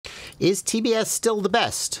Is TBS still the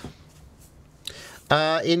best?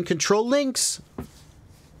 In control links,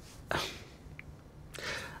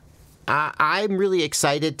 I'm really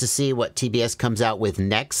excited to see what TBS comes out with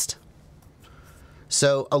next.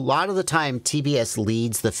 So a lot of the time, TBS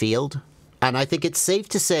leads the field. And I think it's safe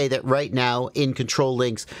to say that right now, in control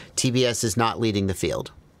links, TBS is not leading the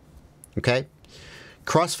field. Okay?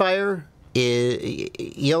 Crossfire,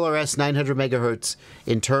 ELRS 900 megahertz,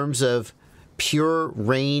 in terms of pure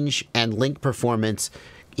range and link performance,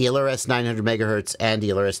 ELRS 900 megahertz and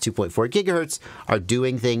ELRS 2.4 gigahertz are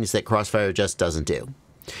doing things that Crossfire just doesn't do.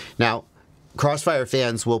 Now, Crossfire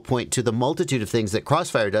fans will point to the multitude of things that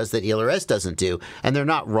Crossfire does that ELRS doesn't do, and they're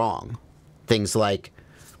not wrong. Things like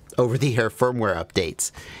over-the-air firmware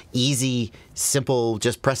updates, easy, simple,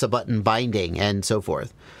 just press a button binding, and so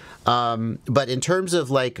forth. But in terms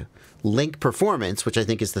of like link performance, which I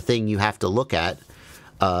think is the thing you have to look at,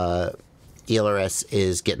 ELRS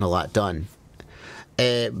is getting a lot done.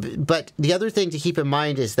 But the other thing to keep in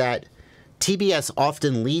mind is that TBS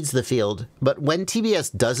often leads the field, but when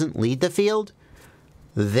TBS doesn't lead the field,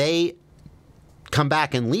 they come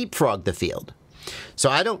back and leapfrog the field. So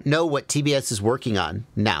I don't know what TBS is working on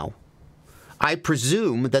now. I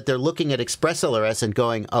presume that they're looking at ExpressLRS and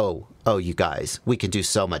going, oh, you guys, we can do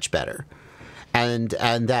so much better. And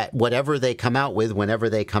that whatever they come out with, whenever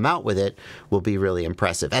they come out with it, will be really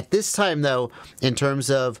impressive. At this time, though, in terms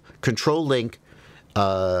of control link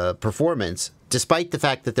performance, despite the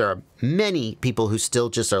fact that there are many people who still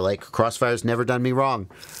just are like, Crossfire's never done me wrong.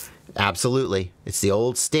 Absolutely. It's the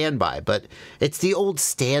old standby, but it's the old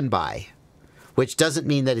standby, which doesn't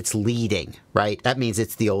mean that it's leading, right? That means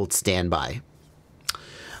it's the old standby.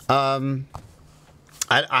 I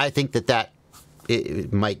think that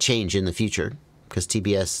it might change in the future because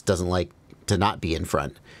TBS doesn't like to not be in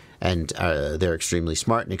front, and they're extremely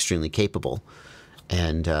smart and extremely capable.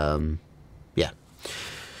 And yeah.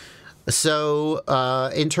 So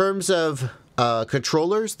in terms of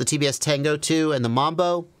controllers, the TBS Tango 2 and the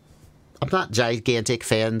Mambo, I'm not gigantic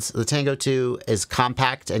fans. The Tango 2 is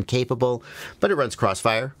compact and capable, but it runs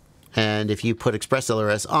Crossfire. And if you put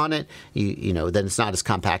ExpressLRS on it, you know, then it's not as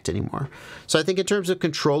compact anymore. So I think in terms of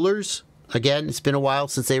controllers, again, it's been a while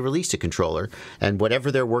since they released a controller. And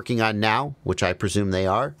whatever they're working on now, which I presume they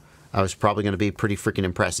are, I was probably going to be pretty freaking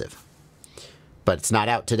impressive. But it's not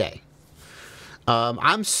out today.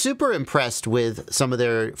 I'm super impressed with some of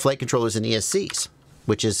their flight controllers and ESCs,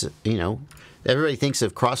 which is, you know, everybody thinks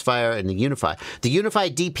of Crossfire and the Unify. The Unify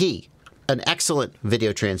DP, an excellent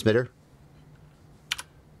video transmitter.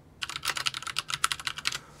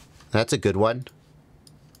 That's a good one.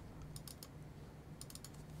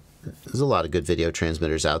 There's a lot of good video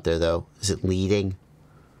transmitters out there, though. Is it leading?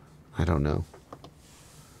 I don't know.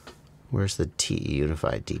 Where's the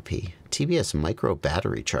Unified DP? TBS micro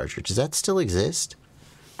battery charger. Does that still exist?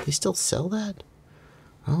 They still sell that?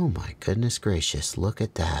 Oh my goodness gracious, look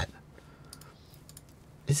at that.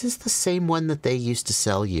 Is this the same one that they used to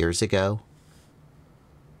sell years ago?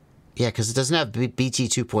 Yeah, because it doesn't have BT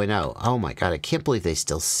 2.0. Oh my god, I can't believe they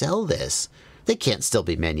still sell this. They can't still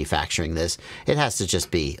be manufacturing this. It has to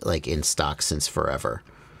just be like in stock since forever.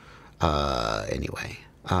 Anyway,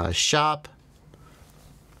 shop.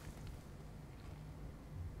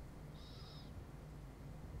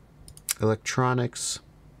 Electronics,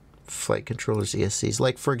 flight controllers, ESCs.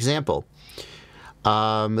 Like, for example, the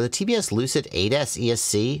TBS Lucid 8S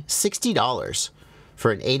ESC, $60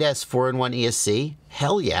 for an 8S 4-in-1 ESC.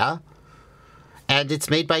 Hell yeah. And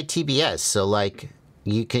it's made by TBS, so, like,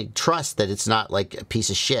 you can trust that it's not, like, a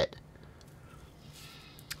piece of shit.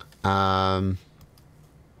 Want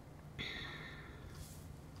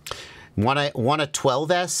a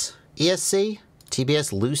 12S ESC?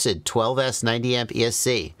 TBS Lucid 12S 90 amp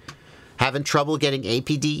ESC. Having trouble getting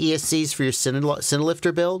APD ESCs for your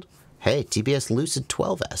Cinelifter build? Hey, TBS Lucid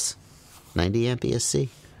 12S 90 amp ESC.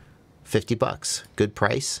 $50. Good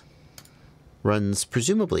price. Runs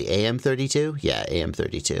presumably AM32? Yeah,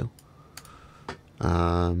 AM32.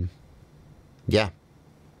 Yeah.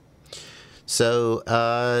 So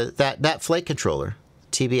that flight controller,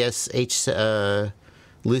 TBS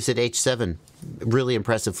Lucid H7, really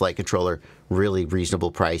impressive flight controller, really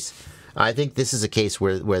reasonable price. I think this is a case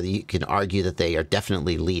where you can argue that they are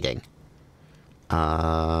definitely leading.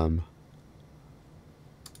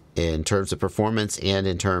 In terms of performance and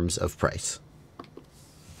in terms of price.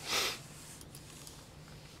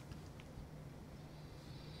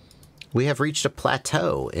 We have reached a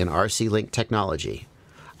plateau in RC Link technology.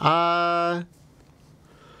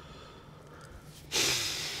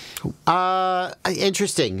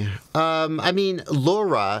 Interesting. I mean,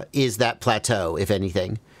 LoRa is that plateau, if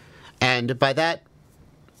anything. And by that,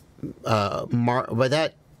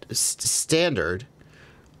 standard,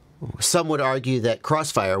 some would argue that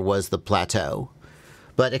Crossfire was the plateau.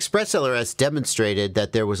 But ExpressLRS demonstrated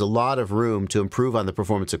that there was a lot of room to improve on the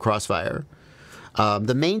performance of Crossfire.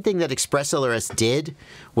 The main thing that ExpressLRS did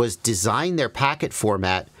was design their packet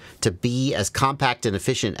format to be as compact and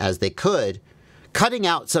efficient as they could, cutting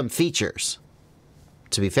out some features,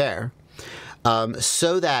 to be fair,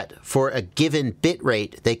 so that for a given bit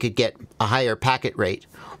rate, they could get a higher packet rate,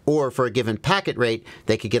 or for a given packet rate,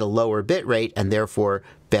 they could get a lower bit rate and therefore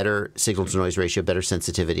better signal-to-noise ratio, better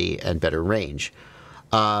sensitivity, and better range.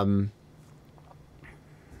 So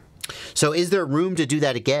is there room to do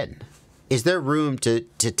that again? Is there room to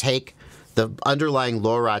take the underlying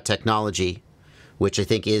LoRa technology, which I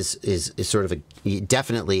think is sort of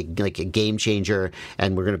definitely like a game changer,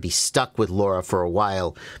 and we're going to be stuck with LoRa for a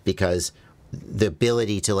while because the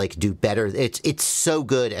ability to like do better, it's so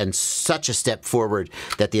good and such a step forward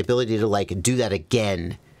that the ability to like do that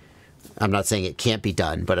again, I'm not saying it can't be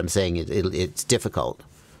done, but I'm saying it's difficult.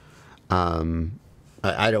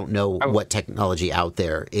 I don't know what technology out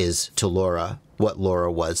there is to LoRa, what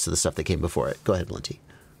LoRa was to the stuff that came before it. Go ahead, Valenty.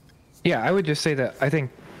 Yeah, I would just say that I think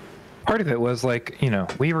part of it was like,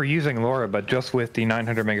 we were using LoRa, but just with the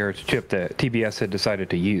 900 megahertz chip that TBS had decided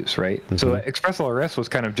to use, right? Mm-hmm. So ExpressLRS was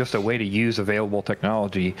kind of just a way to use available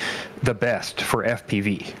technology the best for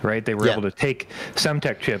FPV, right? They were able to take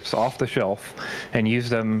Semtech chips off the shelf and use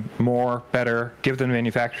them more, better, give them to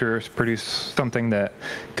manufacturers, produce something that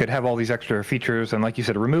could have all these extra features, and like you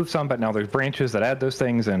said, remove some, but now there's branches that add those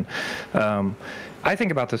things. And I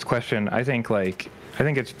think about this question, I think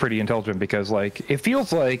it's pretty intelligent because, like, it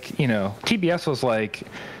feels like, TBS was, like,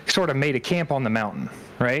 sort of made a camp on the mountain,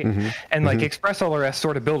 right? Mm-hmm. And, like, ExpressLRS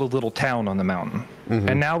sort of built a little town on the mountain. Mm-hmm.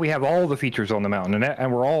 And now we have all the features on the mountain.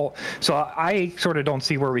 And we're all... So I sort of don't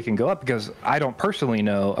see where we can go up because I don't personally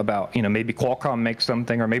know about, maybe Qualcomm makes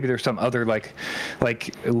something or maybe there's some other, like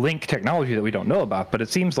link technology that we don't know about. But it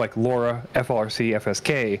seems like LoRa, FLRC,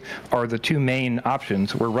 FSK are the two main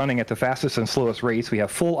options. We're running at the fastest and slowest rates. We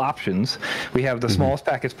have full options. We have the smallest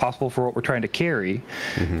packets possible for what we're trying to carry.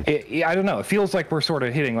 Mm-hmm. I don't know. It feels like we're sort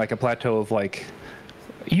of hitting like a plateau of like...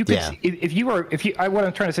 You could, what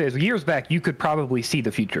I'm trying to say is, years back, you could probably see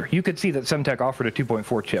the future. You could see that Semtech offered a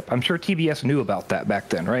 2.4 chip. I'm sure TBS knew about that back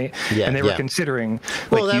then, right? Yeah, and they were considering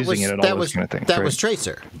using it and all those kind of things. That was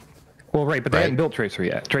Tracer. Well, right, but they hadn't built Tracer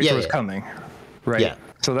yet. Tracer was coming, right? Yeah.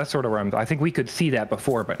 So that's sort of where I think we could see that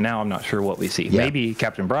before, but now I'm not sure what we see. Yeah. Maybe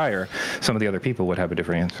Captain Breyer, some of the other people would have a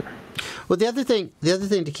different answer. Well, the other thing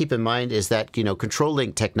to keep in mind is that control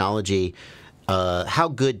link technology. How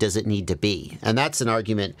good does it need to be? And that's an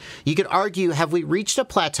argument. You could argue, have we reached a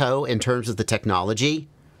plateau in terms of the technology?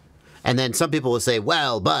 And then some people will say,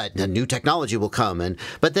 well, but a new technology will come.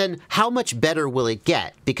 But then how much better will it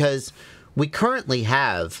get? Because we currently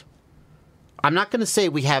have, I'm not going to say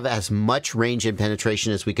we have as much range and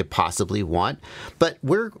penetration as we could possibly want, but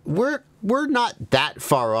we're not that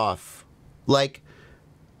far off. Like,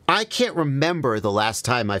 I can't remember the last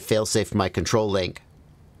time I fail-safed my control link.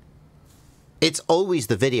 It's always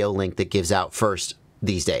the video link that gives out first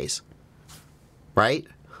these days, right?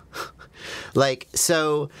 Like,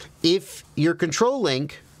 so if your control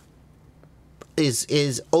link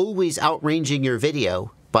is always outranging your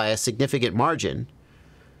video by a significant margin,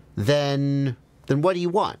 then what do you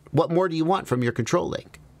want? What more do you want from your control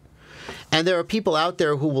link? And there are people out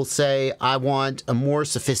there who will say, I want a more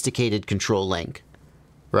sophisticated control link,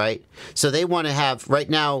 right? So they want to have,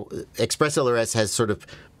 right now, ExpressLRS has sort of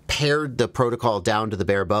pared the protocol down to the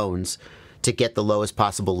bare bones to get the lowest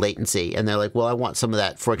possible latency. And they're like, well, I want some of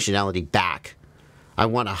that functionality back. I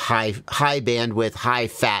want a high bandwidth, high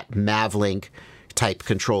fat Mavlink type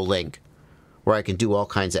control link where I can do all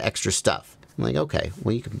kinds of extra stuff. I'm like, okay,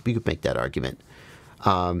 well, you could make that argument.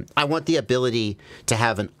 I want the ability to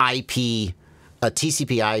have an IP, a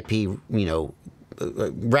TCP IP,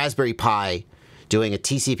 Raspberry Pi doing a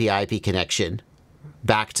TCP IP connection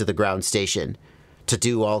back to the ground station to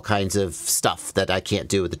do all kinds of stuff that I can't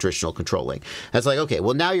do with the traditional control link. That's like, okay,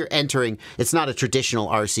 well, now you're entering, it's not a traditional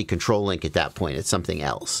RC control link at that point, it's something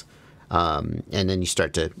else. And then you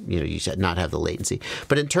start to, you not have the latency.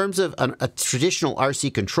 But in terms of a traditional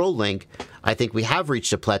RC control link, I think we have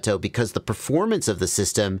reached a plateau because the performance of the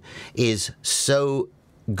system is so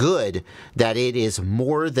good that it is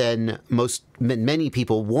more than many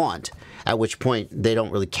people want, at which point they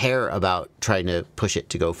don't really care about trying to push it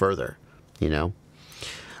to go further,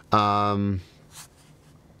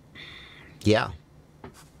 yeah.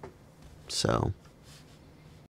 So